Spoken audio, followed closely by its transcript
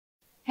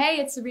Hey,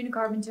 it's Sabrina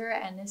Carpenter,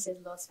 and this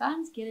is Los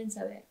Fans Quieren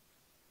Saber.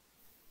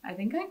 I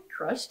think I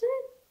crushed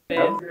it?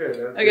 That's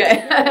good.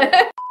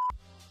 Okay.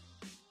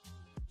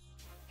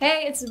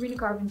 Hey, it's Sabrina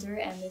Carpenter,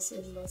 and this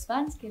is Los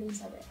Fans Quieren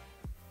Saber.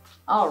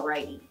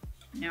 Alrighty,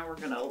 now we're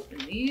gonna open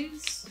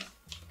these.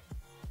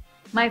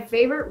 My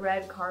favorite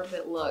red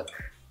carpet look.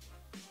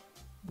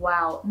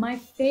 Wow, my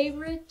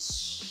favorite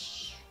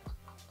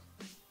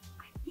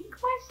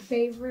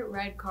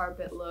red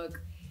carpet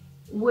look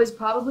was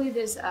probably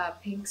this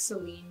pink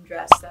Celine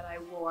dress that I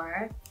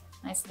wore.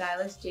 My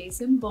stylist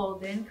Jason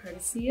Bolden,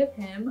 courtesy of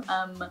him.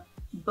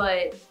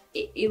 But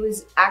it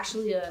was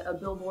actually a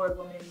Billboard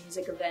Women in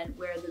Music event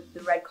where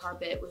the red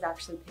carpet was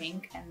actually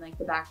pink and like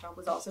the backdrop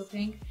was also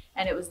pink,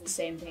 and it was the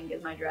same pink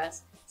as my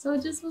dress. So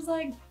it just was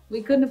like,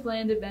 we couldn't have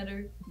planned it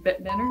better.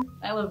 Benner?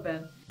 I love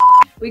Ben.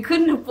 We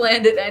couldn't have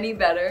planned it any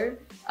better.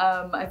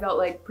 I felt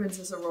like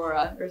Princess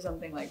Aurora or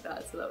something like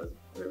that, so that was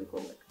a really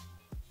cool look.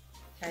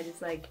 I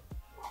just like...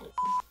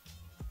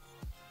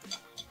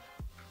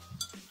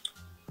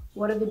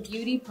 What are the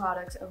beauty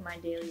products of my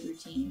daily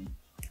routine?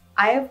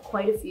 I have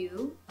quite a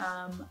few.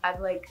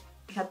 I've like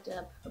kept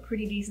up a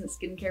pretty decent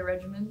skincare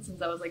regimen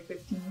since I was like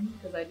 15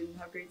 because I didn't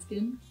have great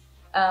skin.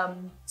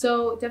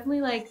 So definitely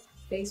like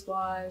face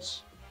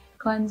wash,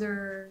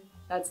 cleanser,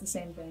 that's the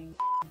same thing.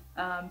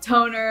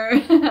 Toner,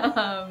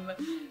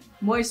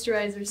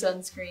 moisturizer,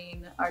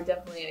 sunscreen are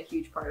definitely a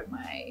huge part of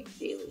my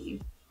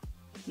daily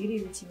beauty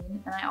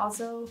routine. And I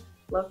also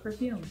love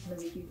perfume. It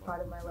was a huge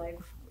part of my life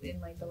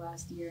in like the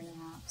last year and a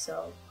half.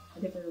 So I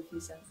definitely have a few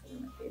scents that are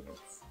my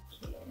favorites.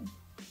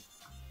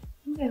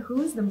 Okay,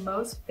 who is the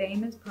most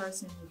famous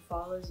person who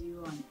follows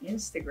you on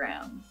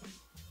Instagram?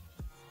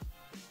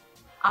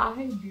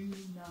 I do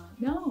not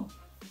know.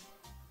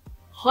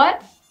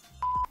 What?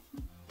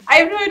 I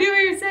have no idea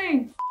what you're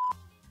saying.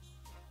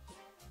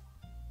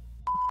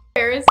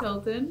 Paris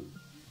Hilton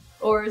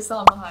or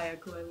Salma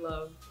Hayek, who I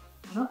love.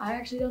 I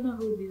actually don't know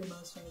who would be the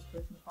most famous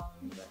person to follow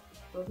me, but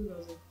both of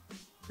those are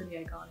pretty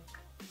iconic.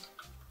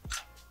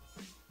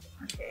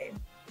 Okay.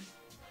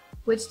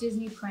 Which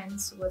Disney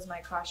prince was my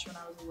crush when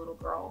I was a little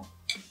girl?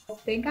 I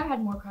think I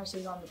had more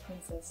crushes on the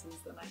princesses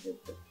than I did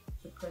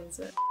the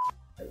princess.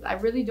 I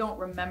really don't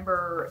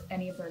remember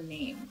any of their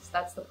names.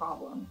 That's the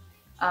problem.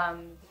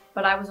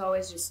 But I was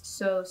always just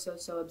so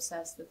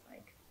obsessed with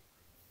like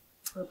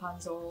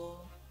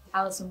Rapunzel,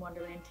 Alice in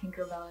Wonderland,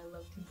 Tinkerbell. I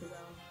love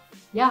Tinkerbell.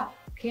 Yeah,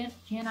 can't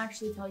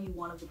actually tell you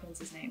one of the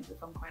princess names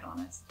if I'm quite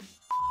honest.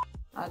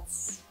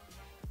 That's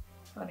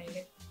funny.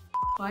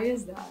 Why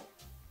is that?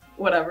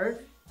 Whatever.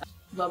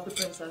 Love the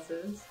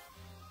princesses.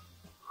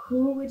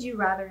 Who would you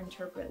rather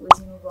interpret,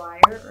 Lizzie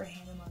McGuire or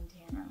Hannah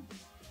Montana?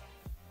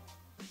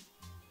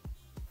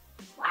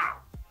 Wow.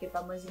 If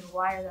I'm Lizzie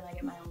McGuire, then I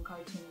get my own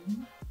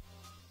cartoon.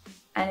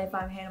 And if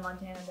I'm Hannah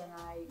Montana, then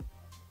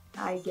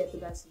I get the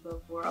best of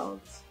both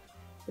worlds.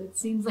 But it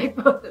seems like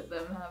both of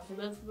them have the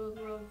best of both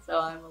worlds, so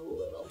I'm a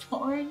little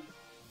torn.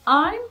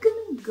 I'm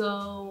gonna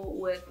go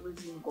with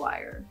Lizzie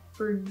McGuire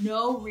for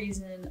no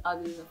reason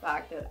other than the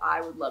fact that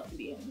I would love to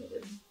be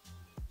animated.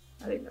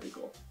 I think that'd be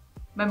cool.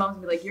 My mom's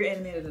gonna be like, you're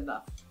animated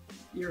enough.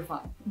 You're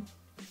fine.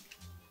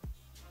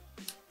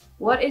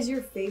 What is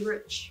your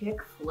favorite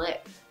chick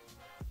flick?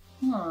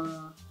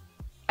 I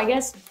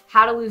guess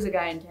How to Lose a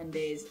Guy in 10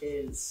 Days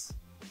is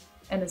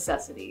a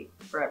necessity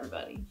for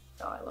everybody.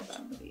 So I love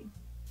that movie.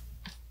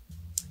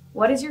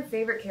 What is your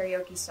favorite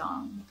karaoke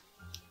song?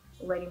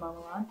 Lady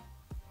Marmalade.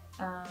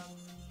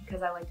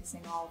 Because I like to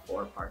sing all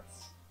 4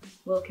 parts.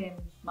 Lil' Kim,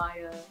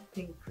 Maya,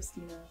 Pink,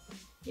 Christina.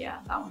 Yeah,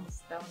 that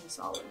one's a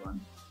solid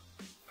one.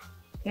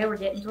 Okay, we're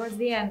getting towards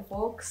the end,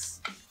 folks.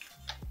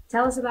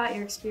 Tell us about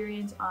your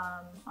experience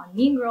on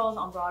Mean Girls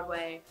on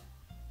Broadway.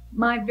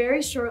 My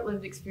very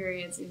short-lived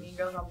experience in Mean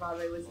Girls on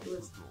Broadway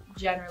was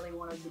generally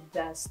one of the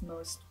best,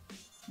 most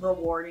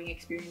rewarding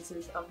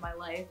experiences of my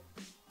life.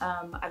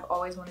 I've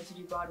always wanted to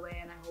do Broadway,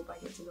 and I hope I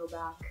get to go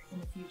back in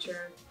the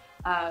future.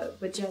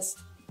 But just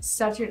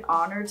such an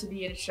honor to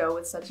be in a show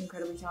with such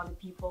incredibly talented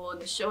people, and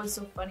the show is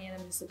so funny,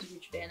 and I'm just such a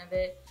huge fan of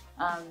it.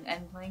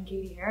 And playing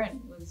Katie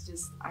Heron was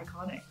just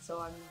iconic, so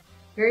I'm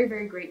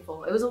very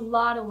grateful. It was a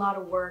lot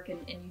of work, and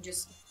you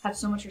just have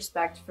so much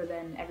respect for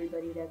then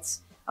everybody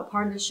that's a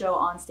part of the show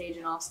on stage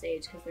and off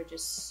stage, because they're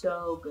just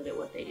so good at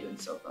what they do and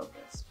so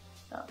focused.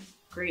 So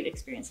great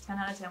experience. 10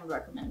 out of 10 would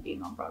recommend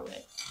being on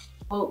Broadway.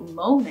 Quote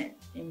moment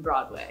in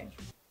Broadway.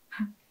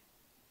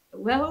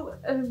 Well,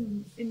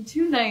 in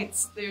 2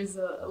 nights, there's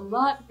a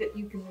lot that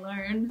you can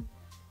learn.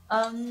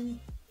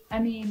 I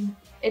mean,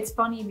 it's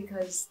funny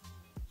because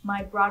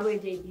my Broadway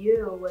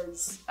debut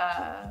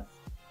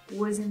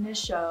was in this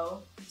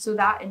show. So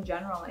that in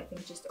general, I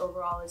think just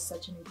overall is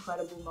such an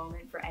incredible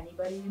moment for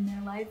anybody in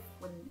their life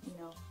when, you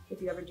know,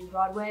 if you ever do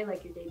Broadway,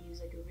 like your debut is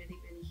like a really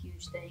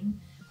huge thing.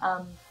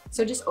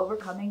 So just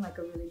overcoming like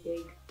a really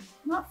big,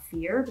 not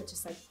fear, but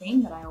just like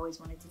thing that I always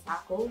wanted to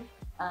tackle.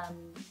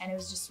 And it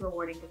was just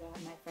rewarding because I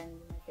had my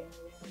friends and my family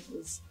there, and it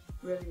was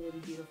really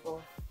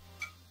beautiful.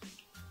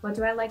 What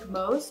do I like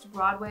most,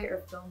 Broadway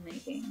or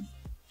filmmaking?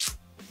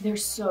 they're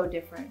so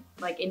different,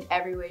 like in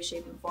every way,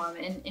 shape, and form.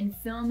 And in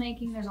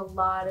filmmaking, there's a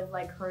lot of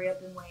like hurry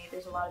up and wait.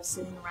 There's a lot of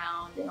sitting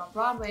around. And on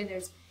Broadway,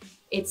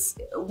 it's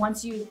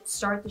once you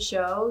start the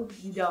show,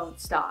 you don't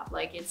stop.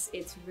 Like it's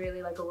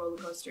really like a roller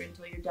coaster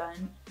until you're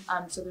done.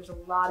 So there's a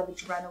lot of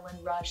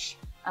adrenaline rush.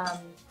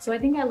 So I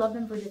think I love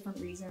them for different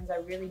reasons. I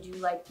really do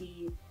like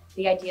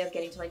the idea of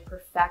getting to like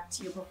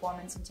perfect your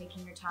performance and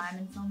taking your time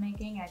in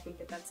filmmaking. I think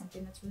that that's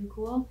something that's really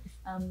cool.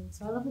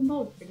 So I love them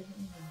both for different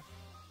reasons.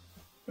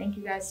 Thank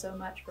you guys so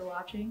much for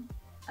watching.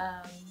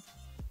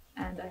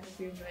 And I hope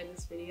you enjoyed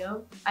this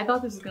video. I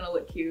thought this was gonna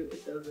look cute,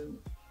 it doesn't.